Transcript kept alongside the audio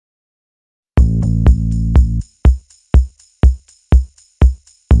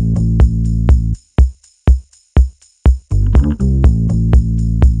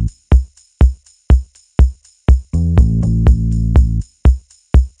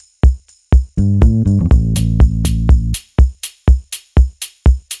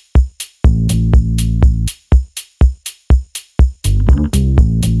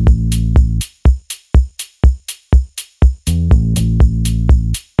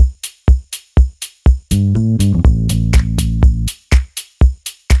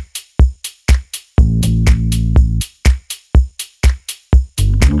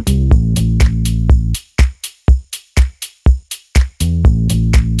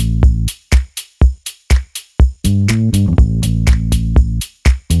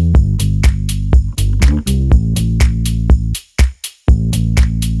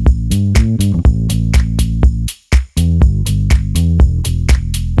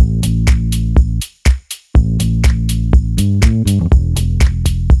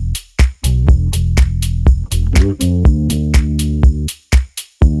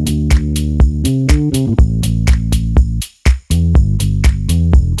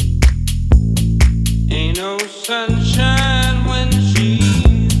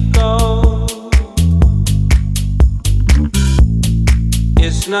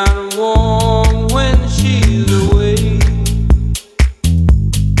not warm when she's away.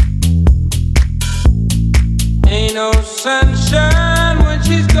 Ain't no sunshine when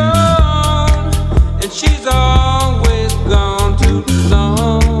she's gone, and she's always gone too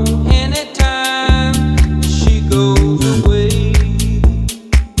long. Anytime she goes away,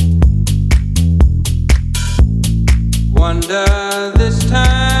 wonder this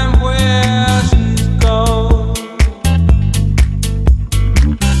time where she's gone.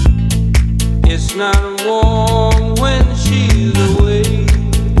 It's not warm when she's away.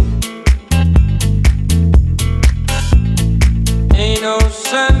 Ain't no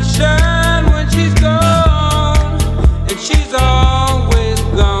sunshine when she's gone, and she's always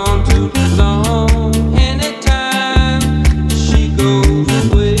gone too long. Anytime she goes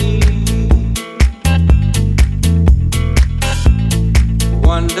away,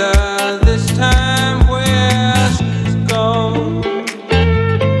 wonder this time where she's gone.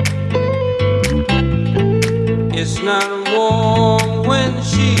 It's not warm when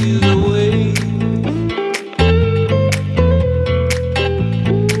she's away.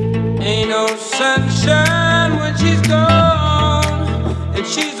 Ain't no sunshine when she's gone, and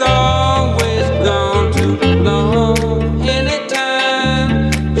she's always gone too long.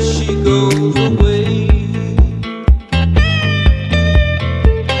 Anytime she goes away,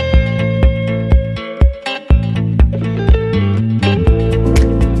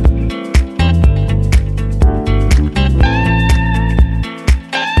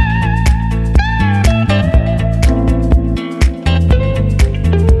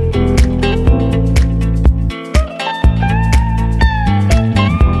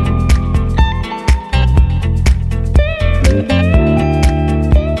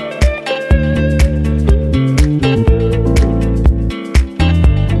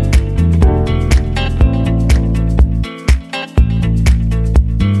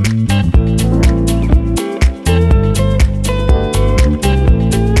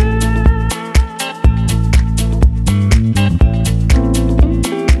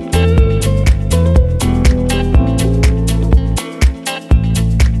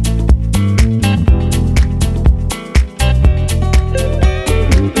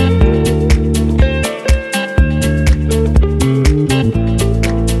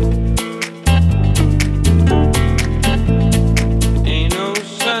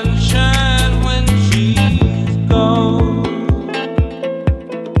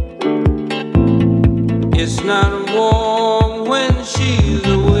 it's not warm when she's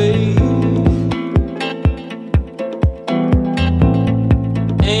away.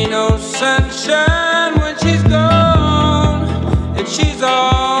 Ain't no sunshine when she's gone, and she's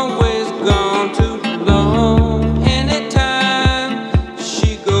always gone too long. Anytime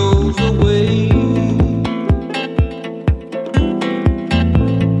she goes away,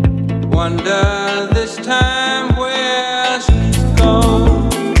 wonder this time where she's gone.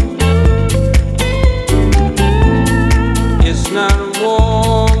 It's not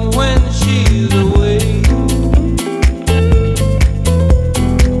warm when she's away.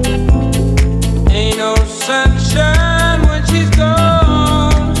 Ain't no sunshine when she's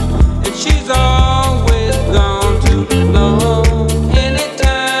gone,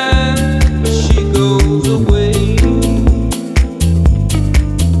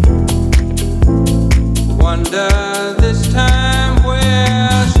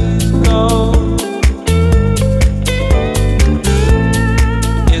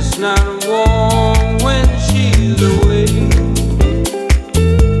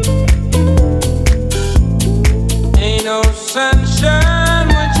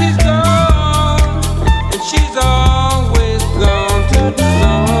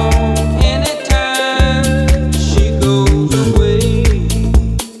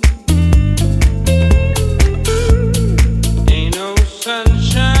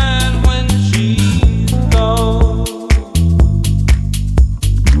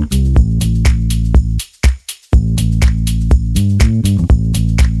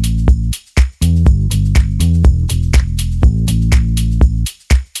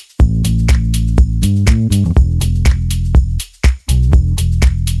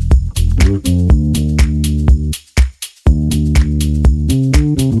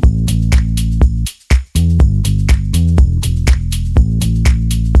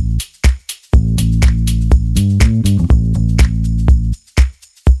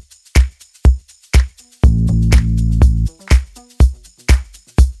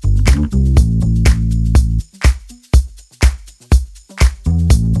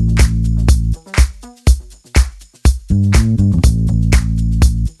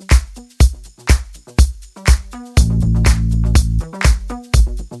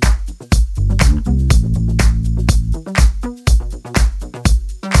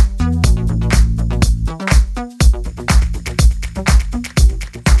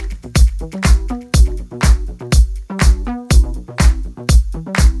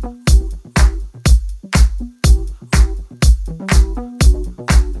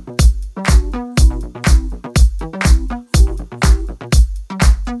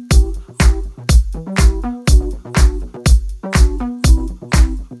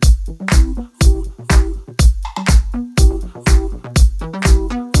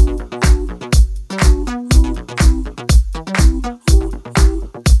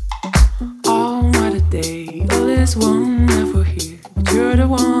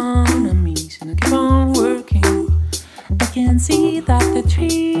 that the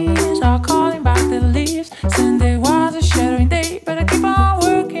trees are calling back the leaves. Sunday was a shattering day, but I keep on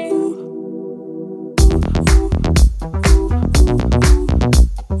working.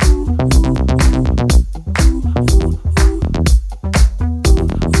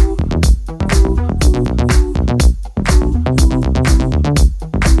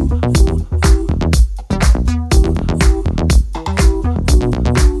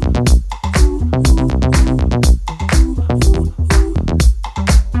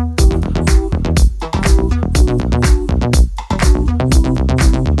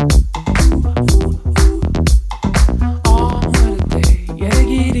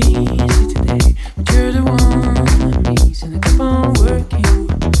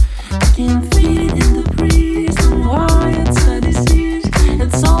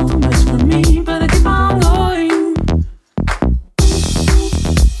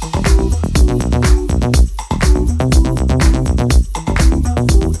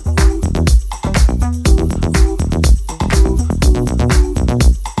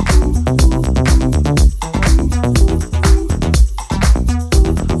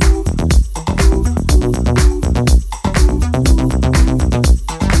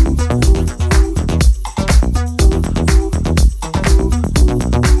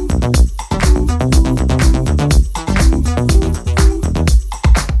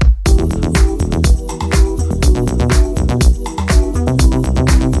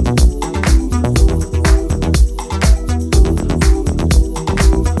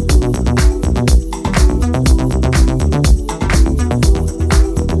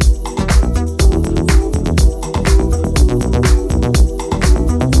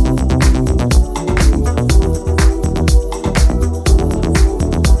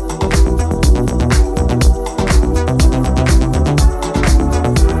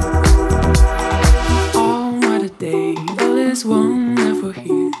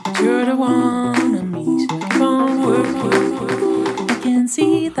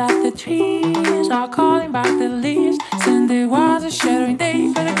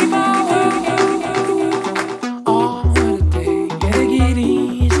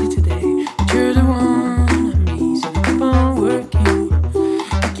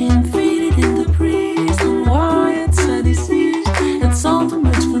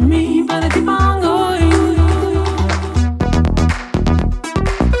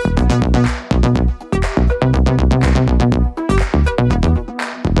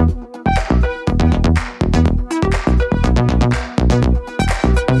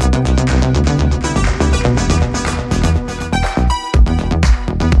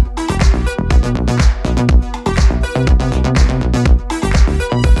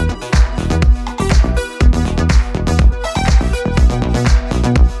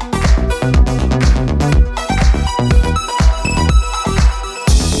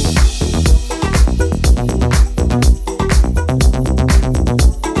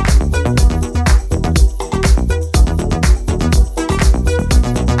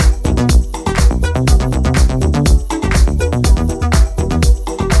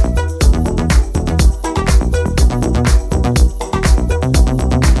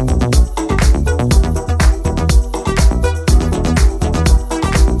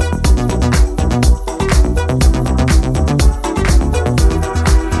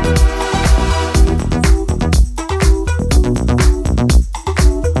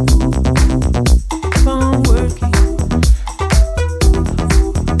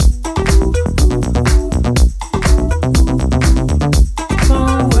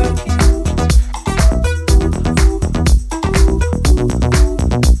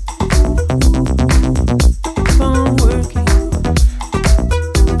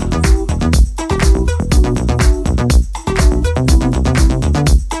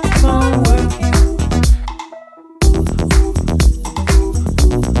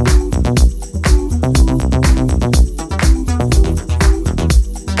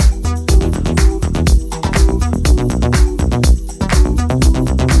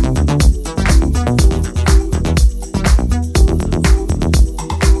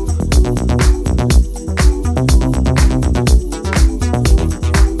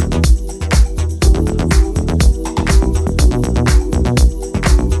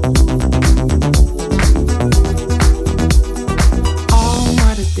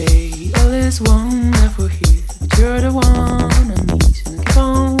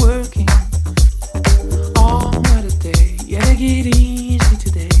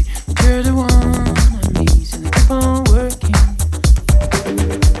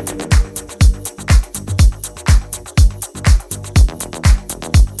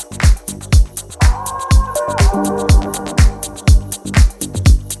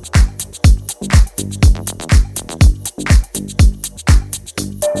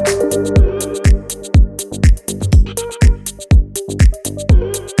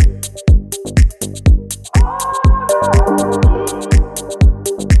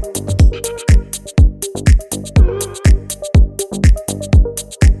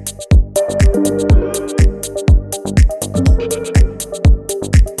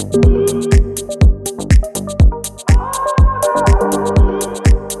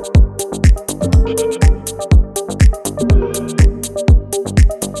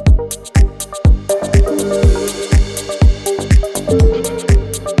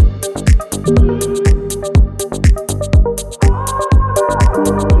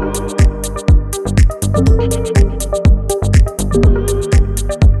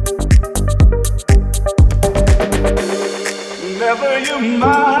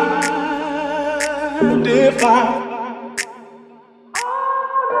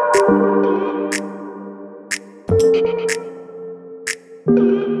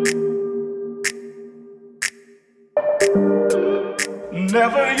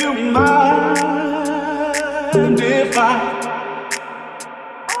 Never you mind if I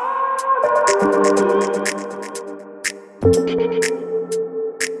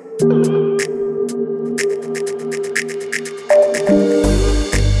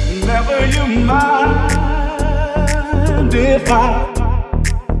never you mind if I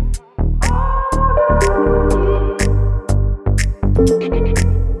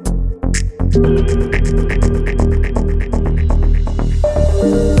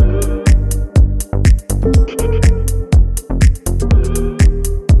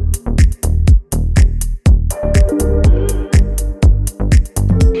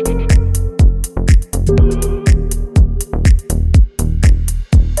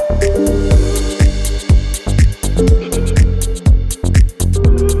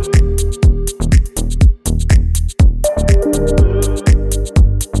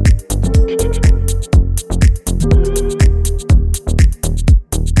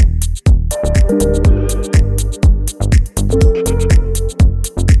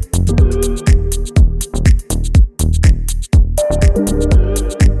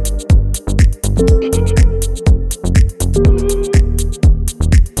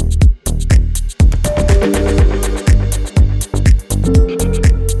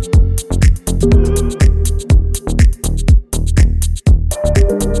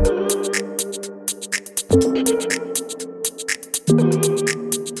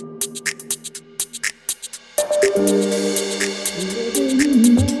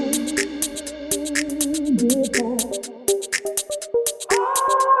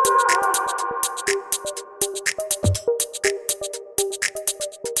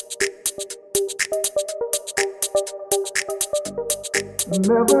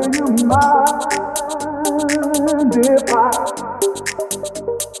never you mind if I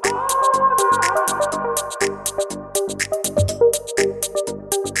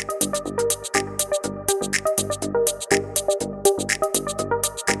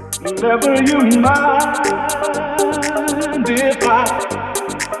never you mind if I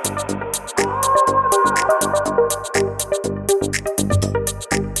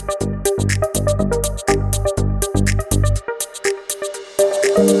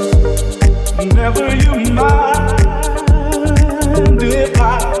never you mind if I never you mind if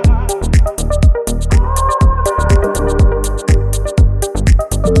I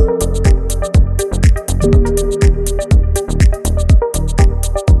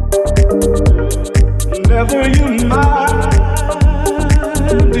never you mind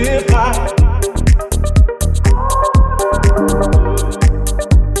if I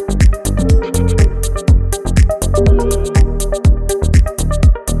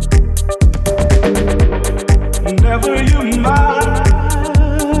never you mind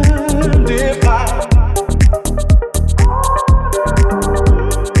if I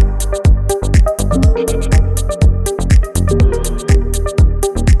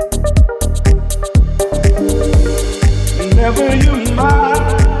never you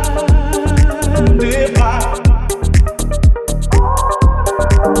mind if I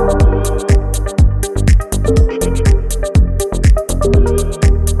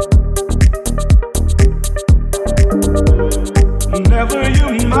never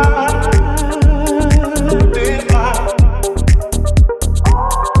you mind if I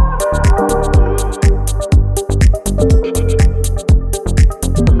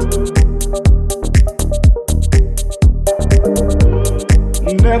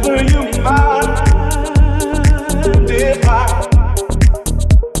never you mind if I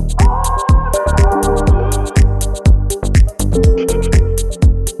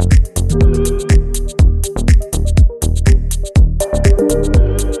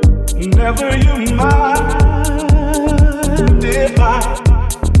never you mind if I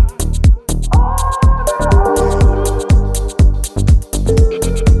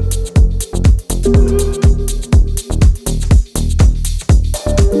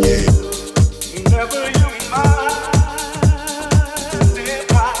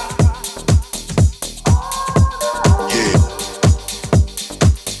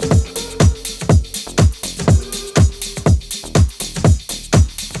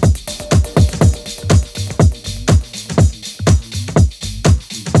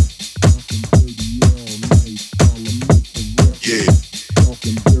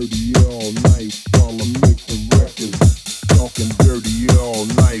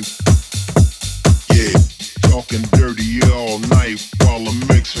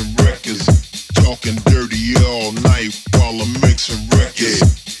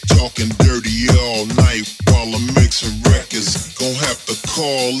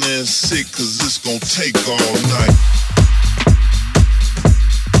call in sick, cause it's gonna take all night.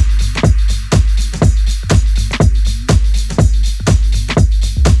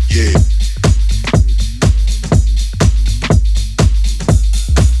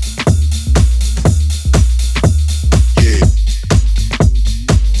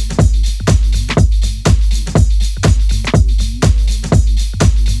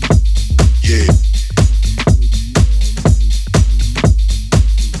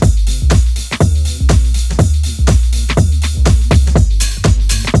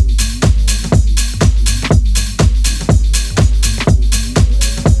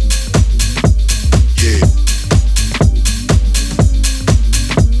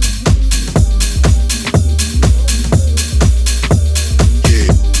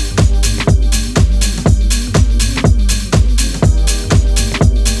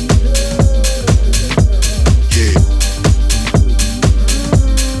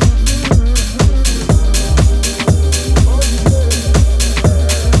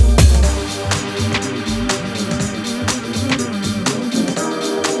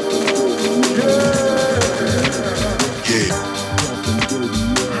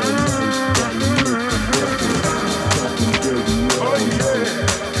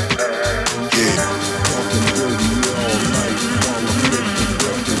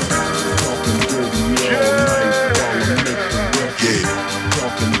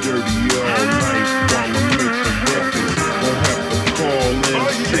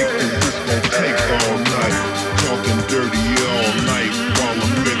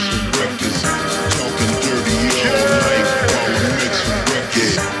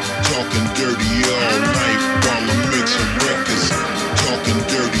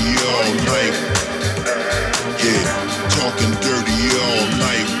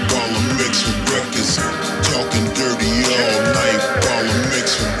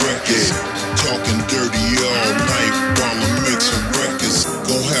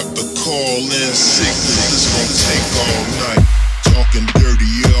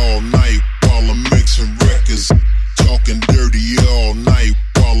 dirty all night while I'm mixing records. Talking dirty all night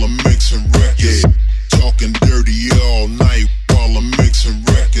while I'm mixing records. Talking dirty all night while I'm mixing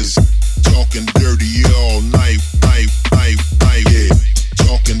records. Talking dirty all night, night, night, night. Yeah.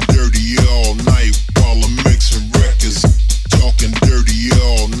 Talking dirty all night while I'm mixing records. Talking dirty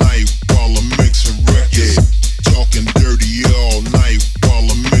all night while I'm mixing records. Yeah. Talking dirty all night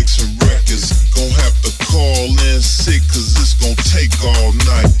while I'm mixing records. Gon' have to call in sick 'cause it's gon' take all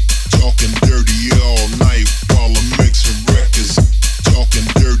night. Talking dirty all night while I'm mixing records. Talking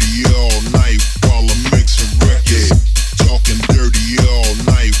dirty all night while I'm mixing records. Yeah. Talking dirty all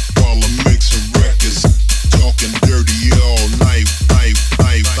night while I'm mixing records. Talking dirty all night, night,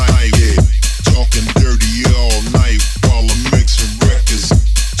 night, night. Yeah. Talking dirty all night while I'm mixing records.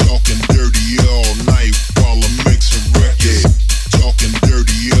 Talking dirty all night while I'm mixing records. Yeah. Talking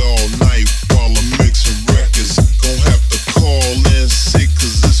dirty all night while I'm mixing records. Gon' have to call in sick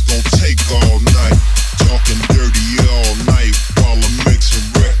 'cause it's gon' take all night. Talking dirty all night while I'm mixing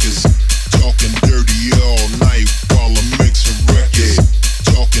records. Talking dirty all night while I'm mixing records.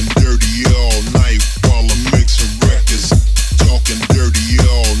 Yeah. Talking dirty all night while I'm mixing records. Talking dirty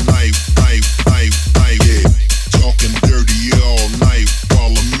all night, night, night, night. Yeah. Talking dirty all night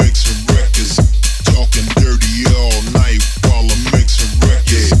while I'm mixing records. Talking dirty all night while I'm mixing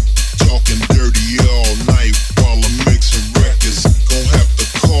records. Yeah. Talking dirty all night while I'm mixing records. Gon' have to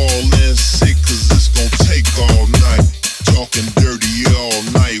call in sick 'cause it's gon' take all night. Talking dirty all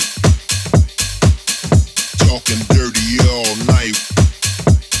night. Talking dirty all night.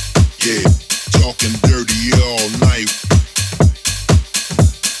 Yeah. Talking dirty all night.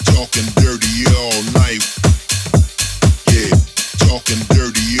 Talking dirty all night. Yeah. Talking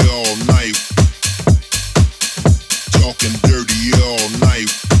dirty all night. Talking dirty all night.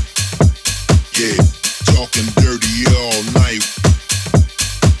 Yeah. Talking dirty all night.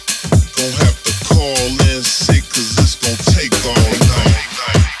 Gon' have to call in sick 'cause it's gon' take all night.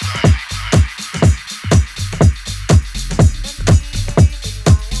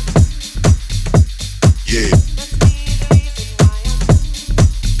 Yeah.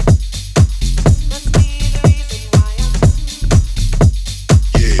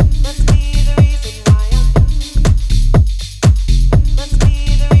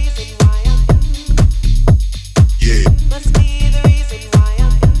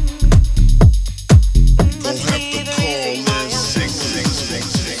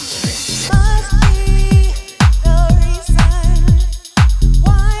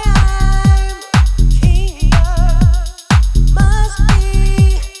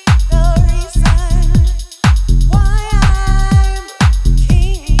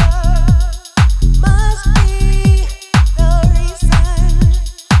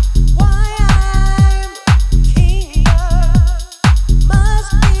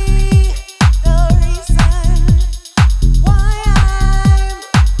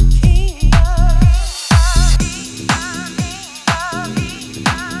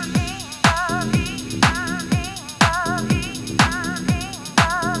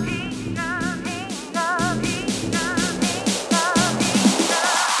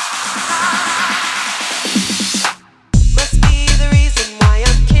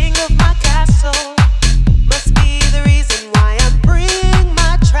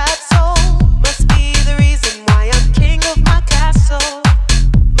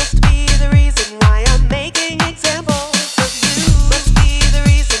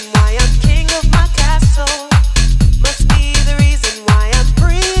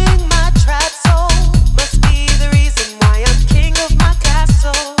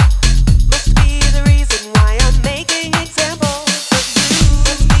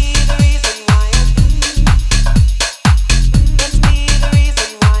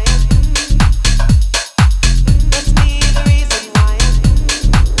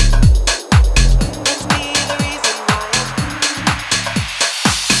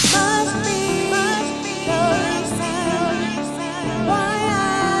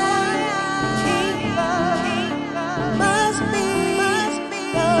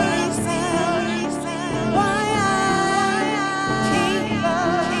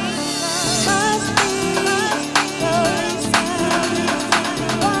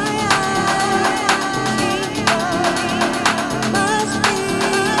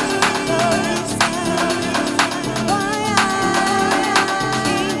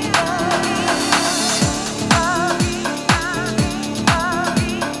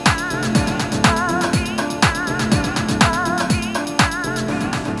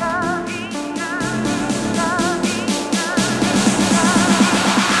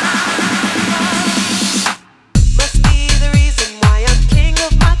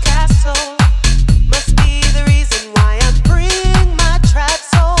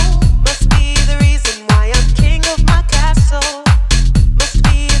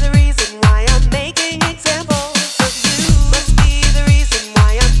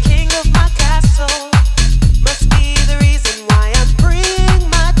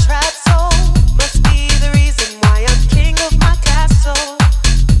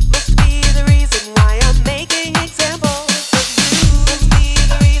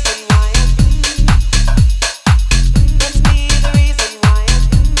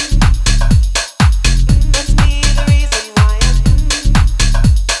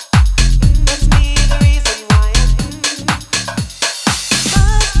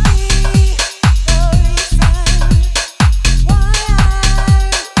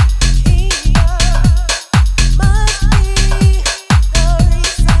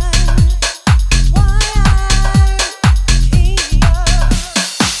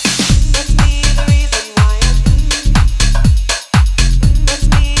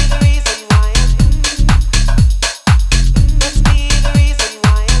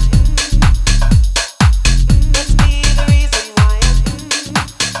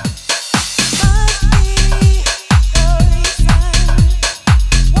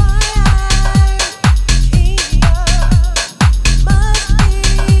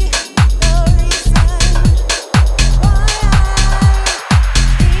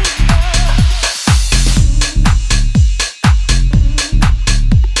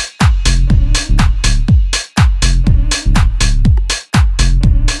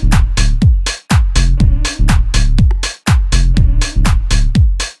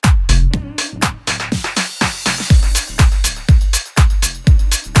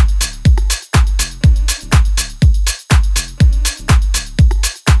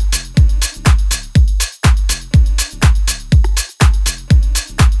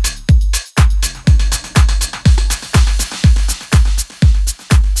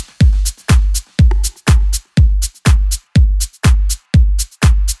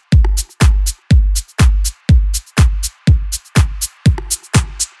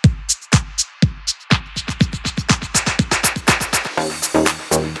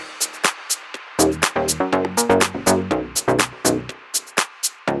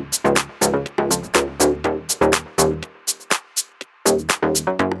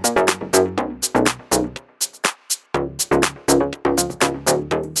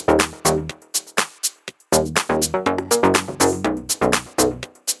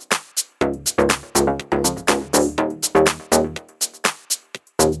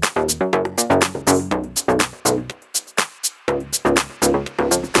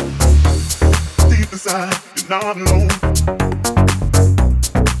 inside, you're not alone.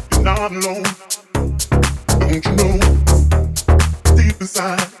 You're not alone. Don't you know? Deep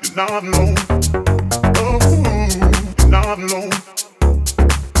inside, you're not alone. Oh, you're not alone.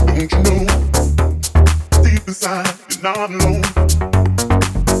 Don't you know? Deep inside, you're not alone.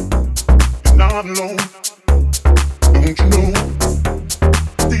 You're not alone. Don't you know?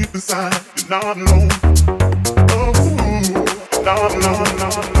 Deep inside, you're not alone. Oh, you're not alone.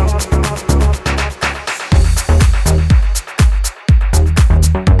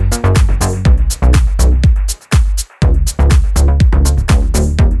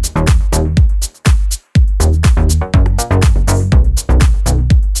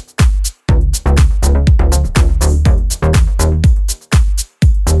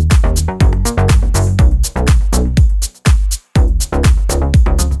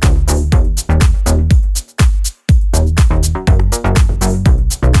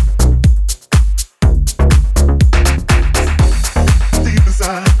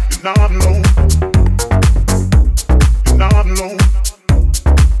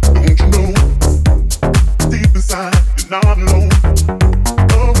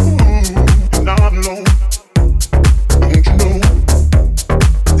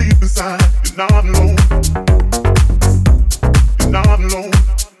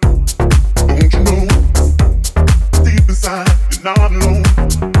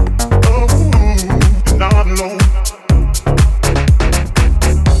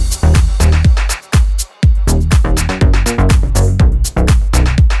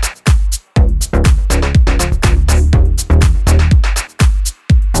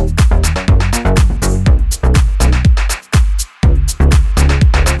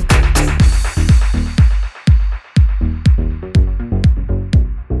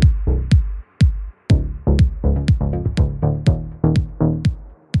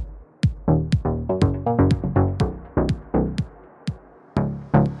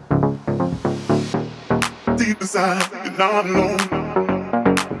 Deep inside, you're not alone.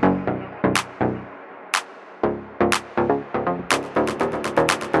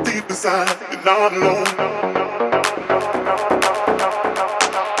 Deep inside, you're not alone.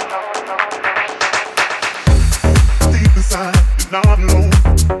 Deep inside, you're not alone.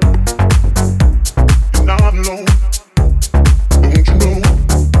 You're not alone. Don't you know?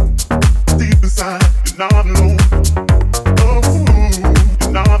 Deep inside, you're not alone. Oh,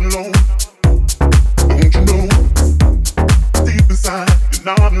 you're not alone. Don't you know? Deep inside, you're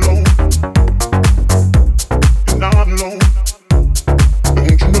not alone. You're not alone.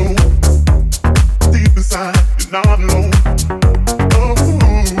 Don't you know? Deep inside, you're not alone. Oh,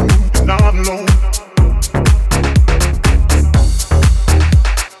 you're not alone.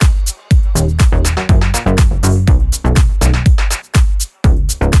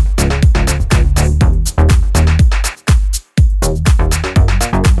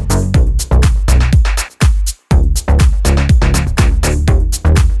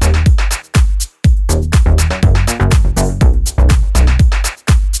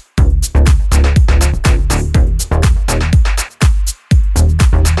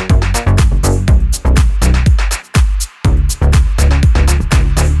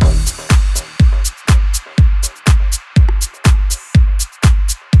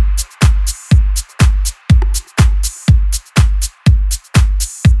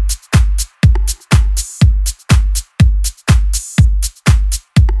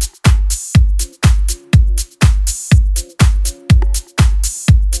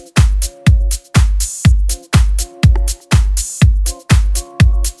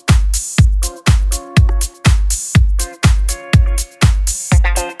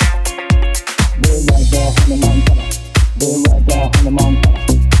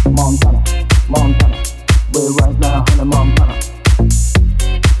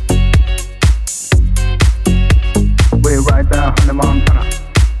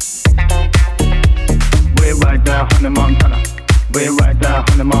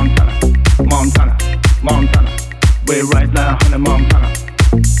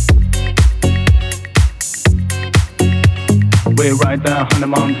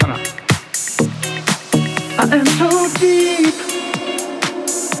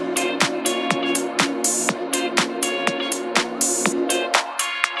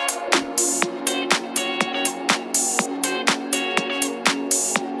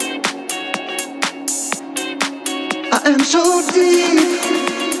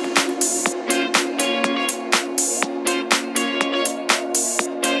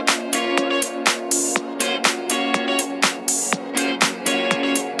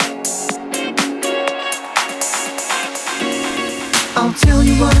 I'll tell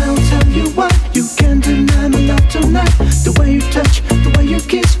you what, you can do tonight. The way you touch, the way you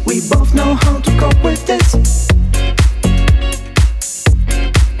kiss, we both know how to cope with this.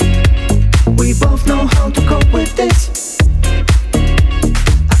 We both know how to cope with this.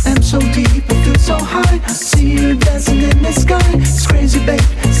 I am so deep, I feel so high. I see you dancing in the sky. It's crazy, babe,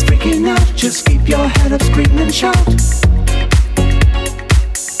 it's freaking out. Just keep your head up, scream and shout.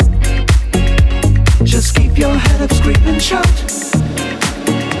 Just keep your head up, scream and shout.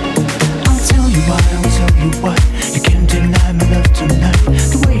 I'll tell you why. You can't deny my love tonight.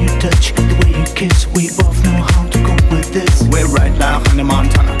 The way you touch, the way you kiss, we both know how to cope with this. We're right now on the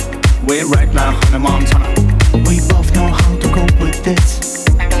Montana. We're right now on the Montana. We both know how to cope with this.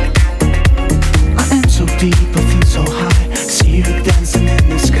 I am so deep, I feel so high. See you dancing in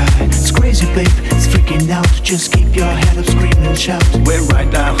the sky. It's crazy, babe, it's freaking out. Just keep your head up, scream and shout. We're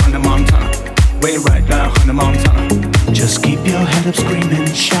right now on the Montana. We're right now on the Montana. Just keep your head up, scream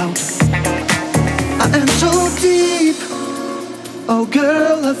and shout. I am so deep. Oh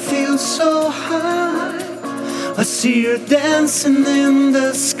girl, I feel so high. I see you dancing in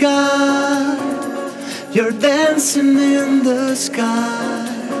the sky. You're dancing in the sky.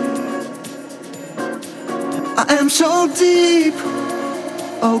 I am so deep.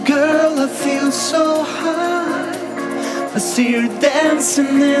 Oh girl, I feel so high. I see you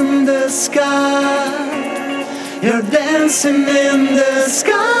dancing in the sky. You're dancing in the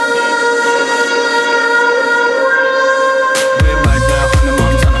sky. We're right now on the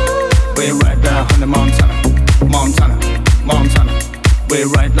Montana. We're right now on the Montana. Montana, Montana. We're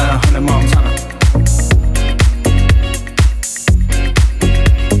right now on the Montana.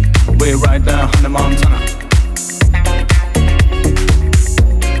 We're right now on the Montana.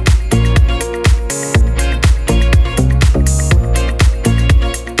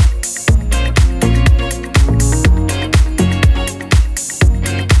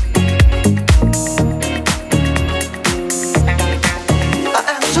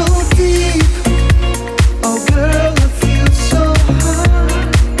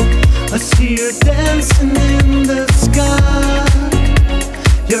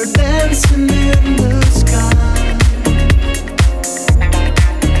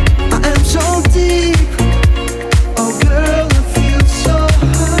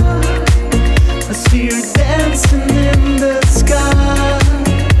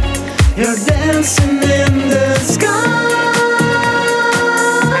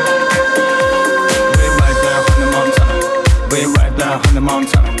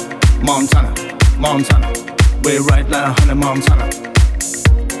 We're right now on the Montana.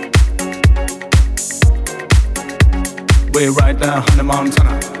 We're right now on the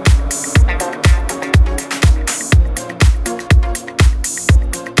Montana.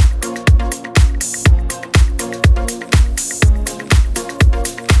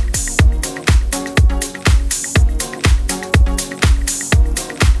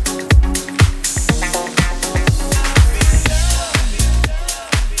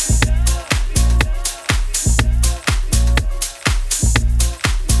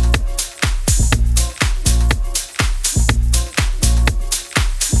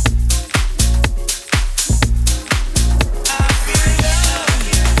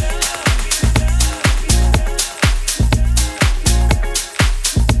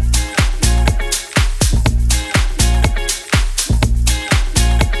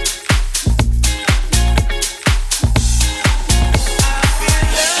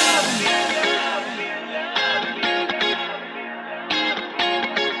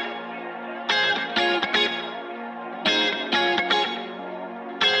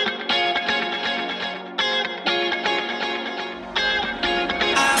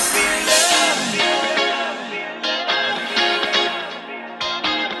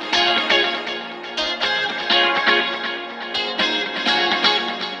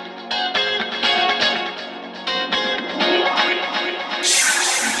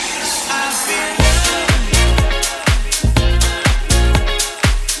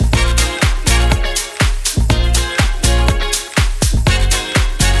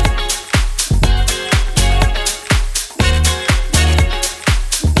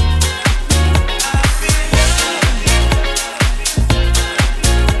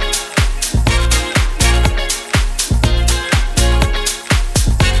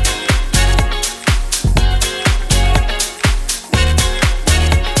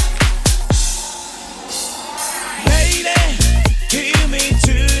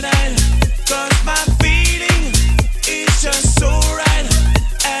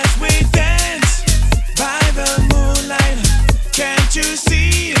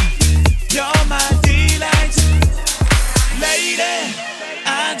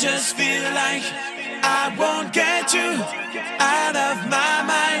 won't get you out of my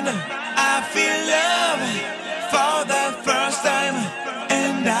mind. I feel love for the first time,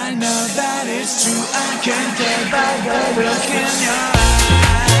 and I know that it's true. I can tell by the look in your eyes.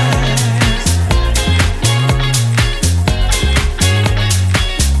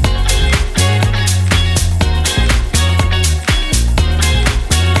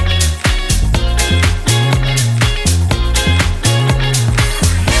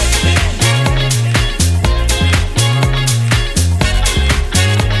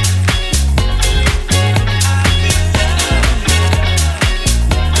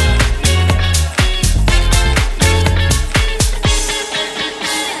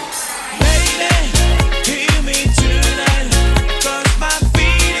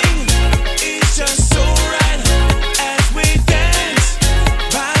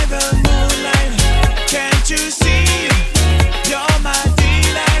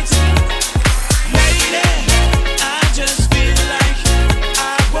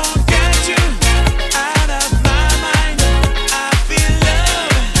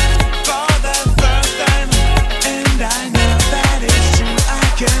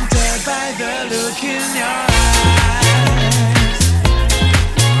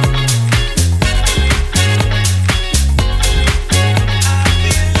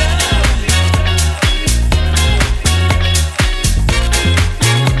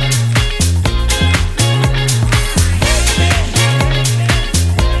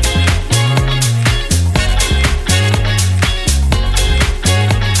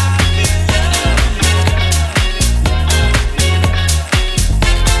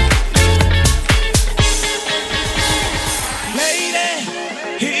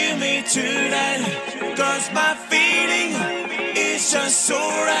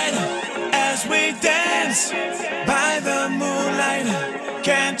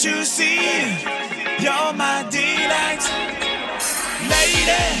 Can't you see? You're my delight.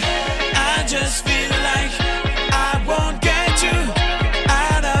 Lady, I just feel like I won't get you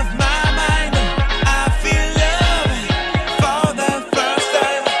out of my mind. I feel love for the first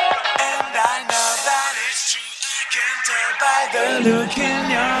time, and I know that it's true. I can tell by the look in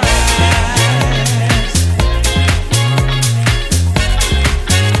your eyes.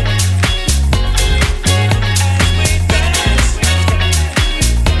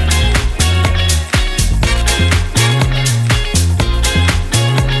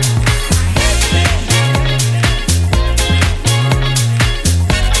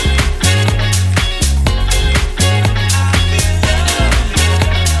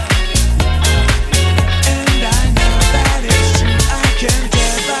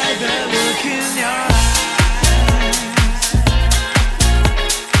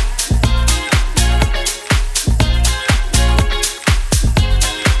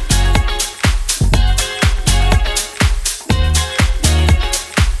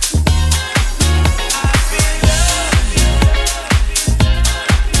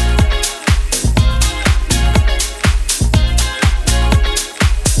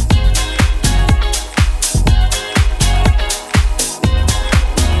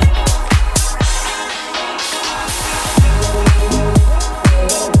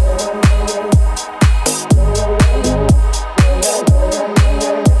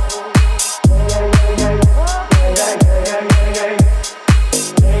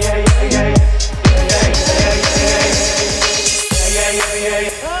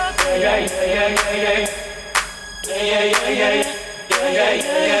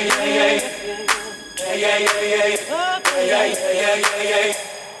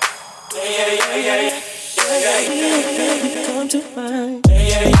 Come to find.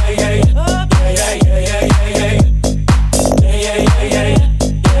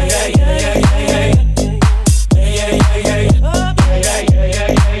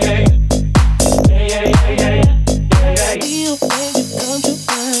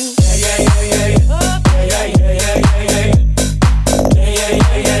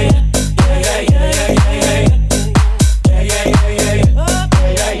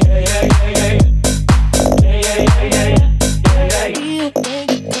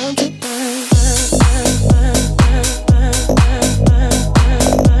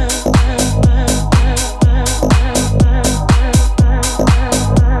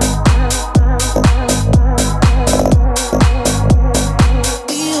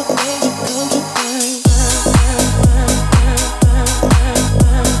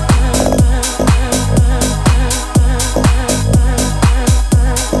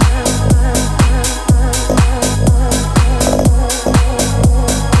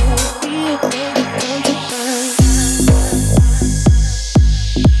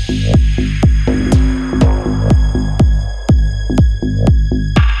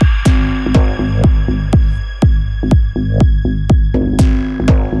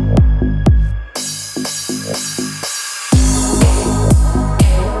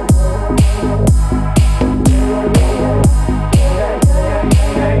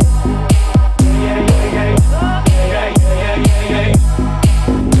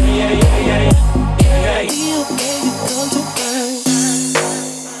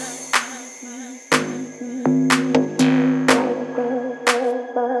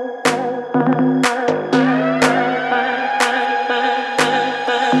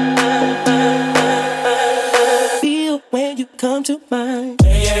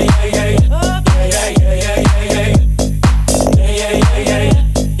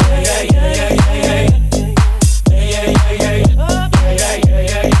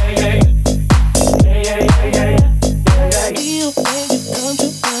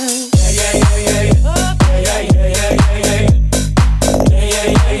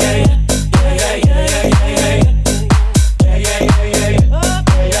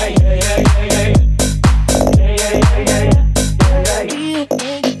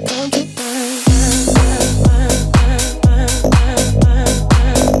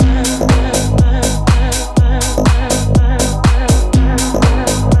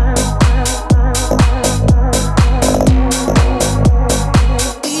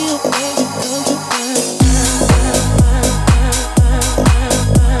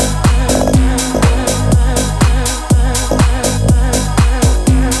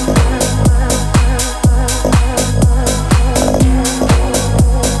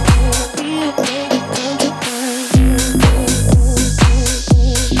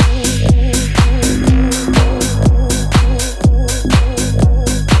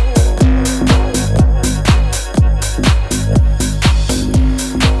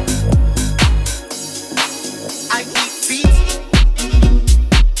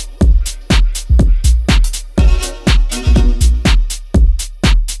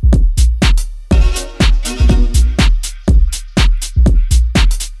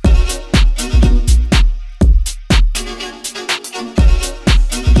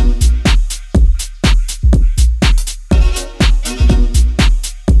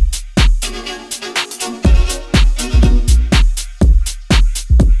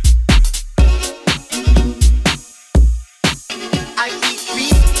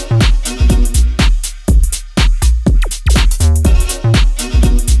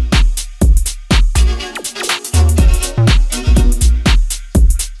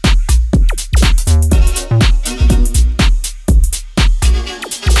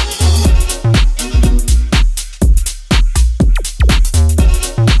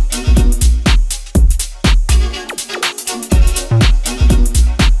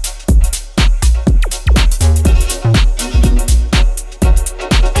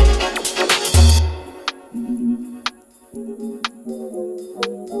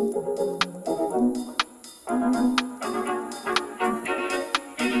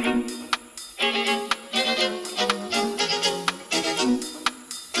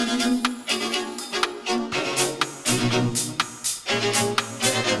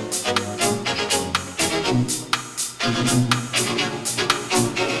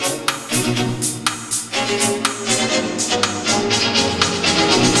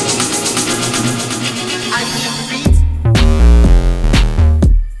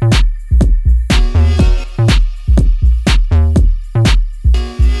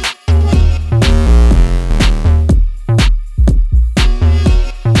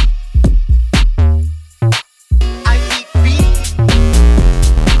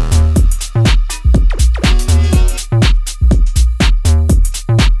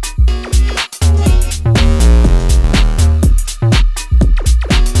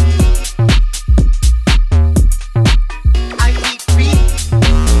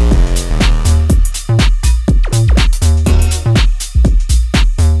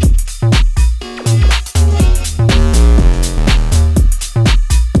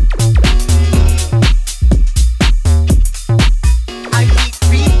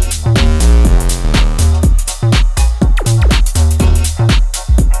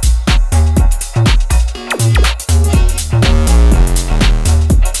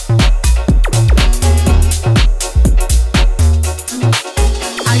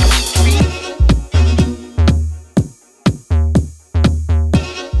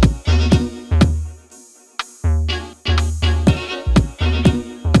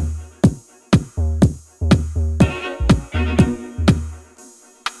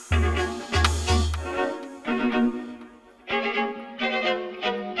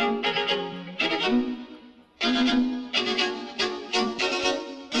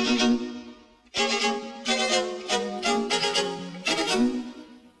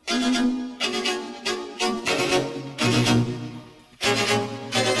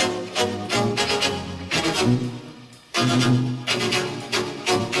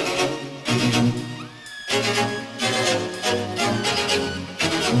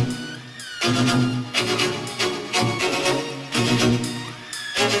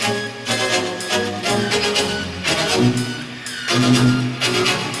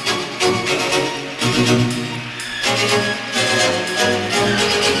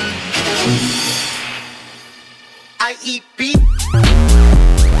 eat beef.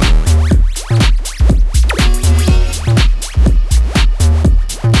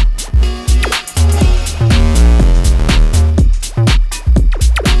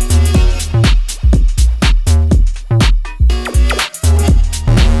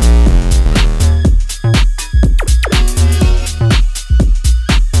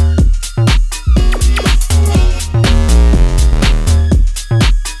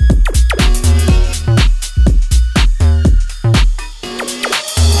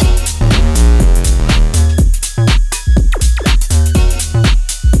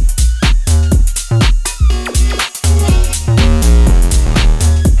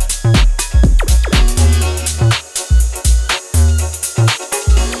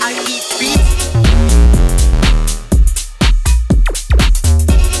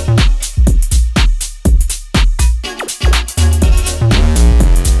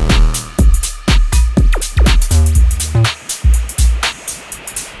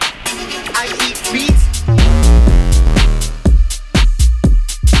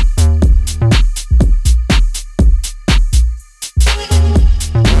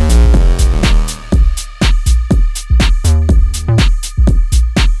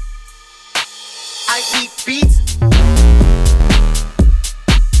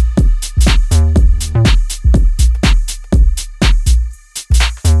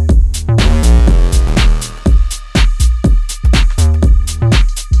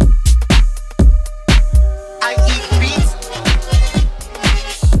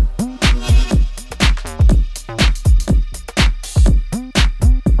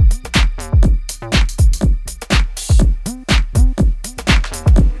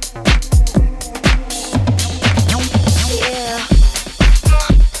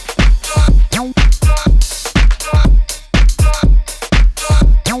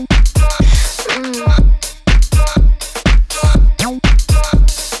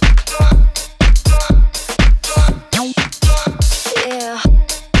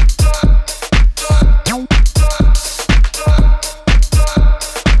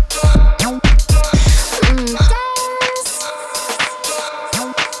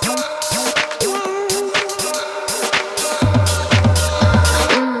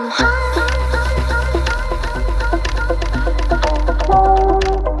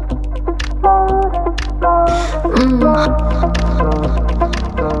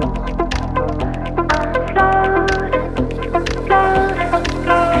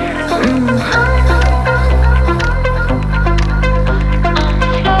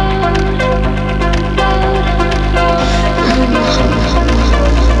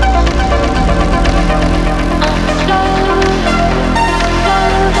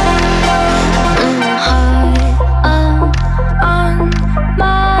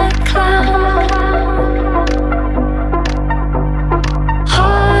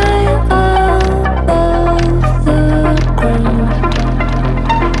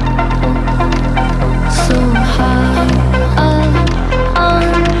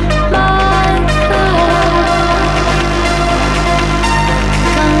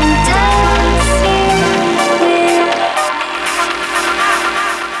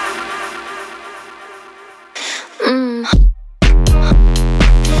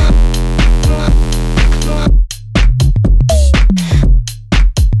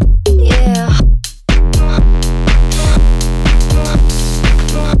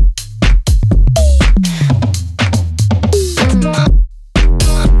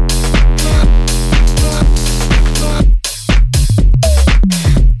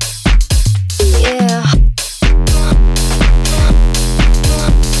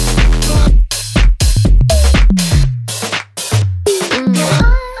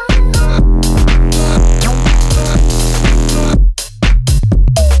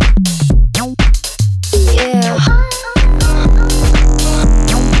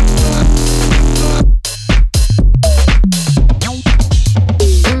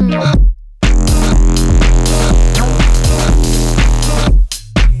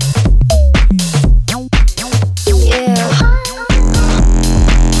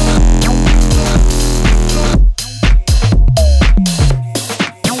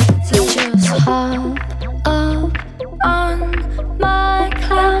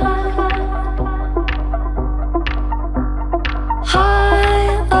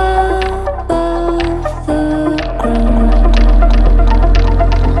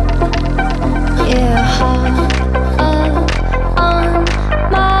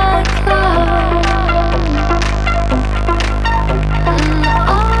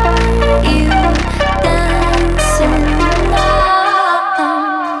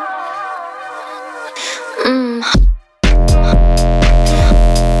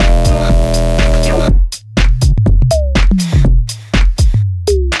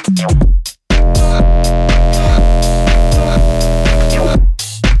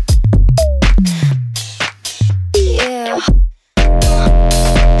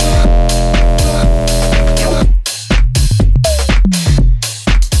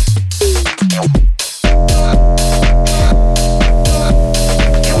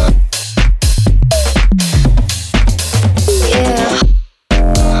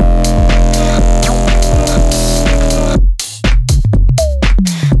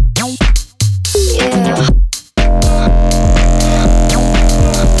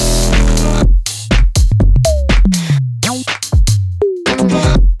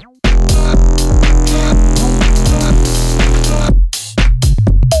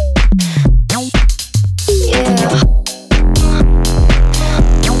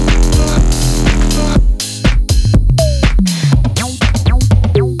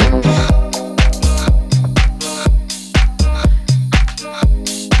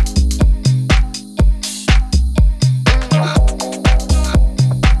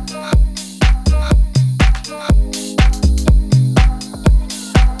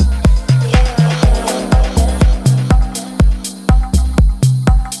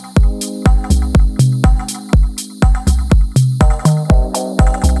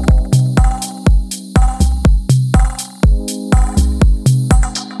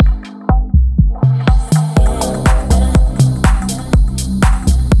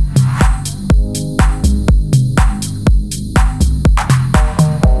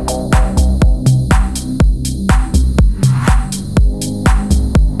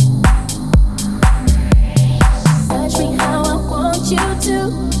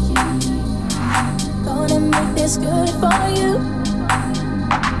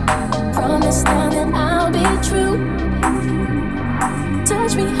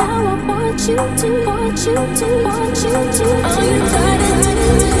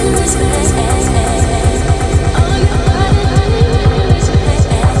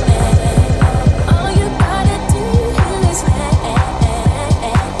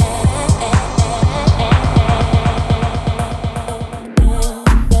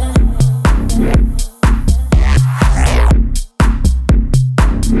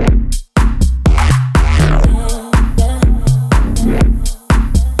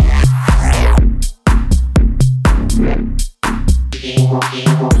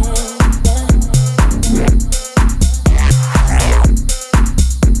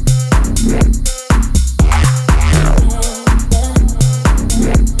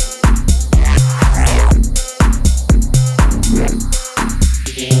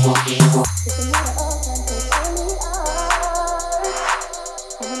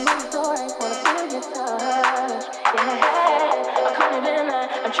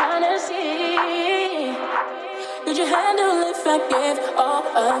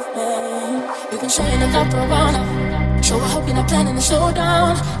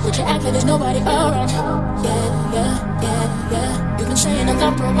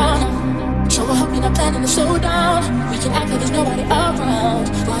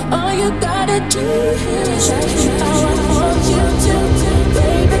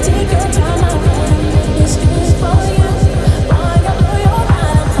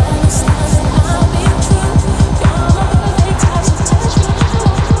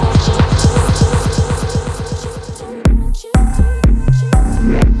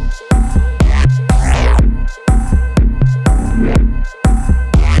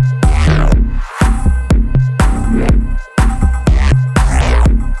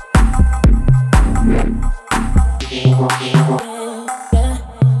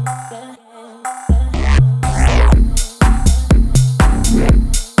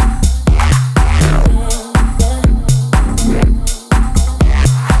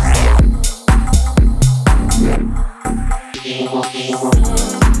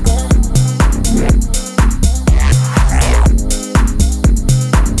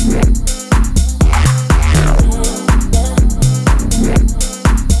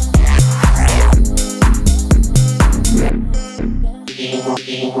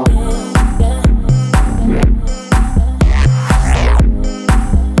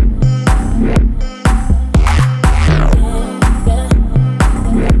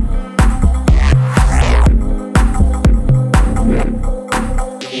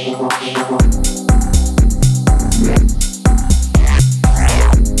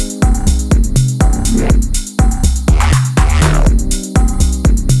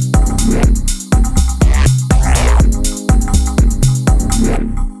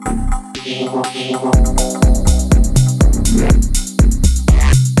 Thank you.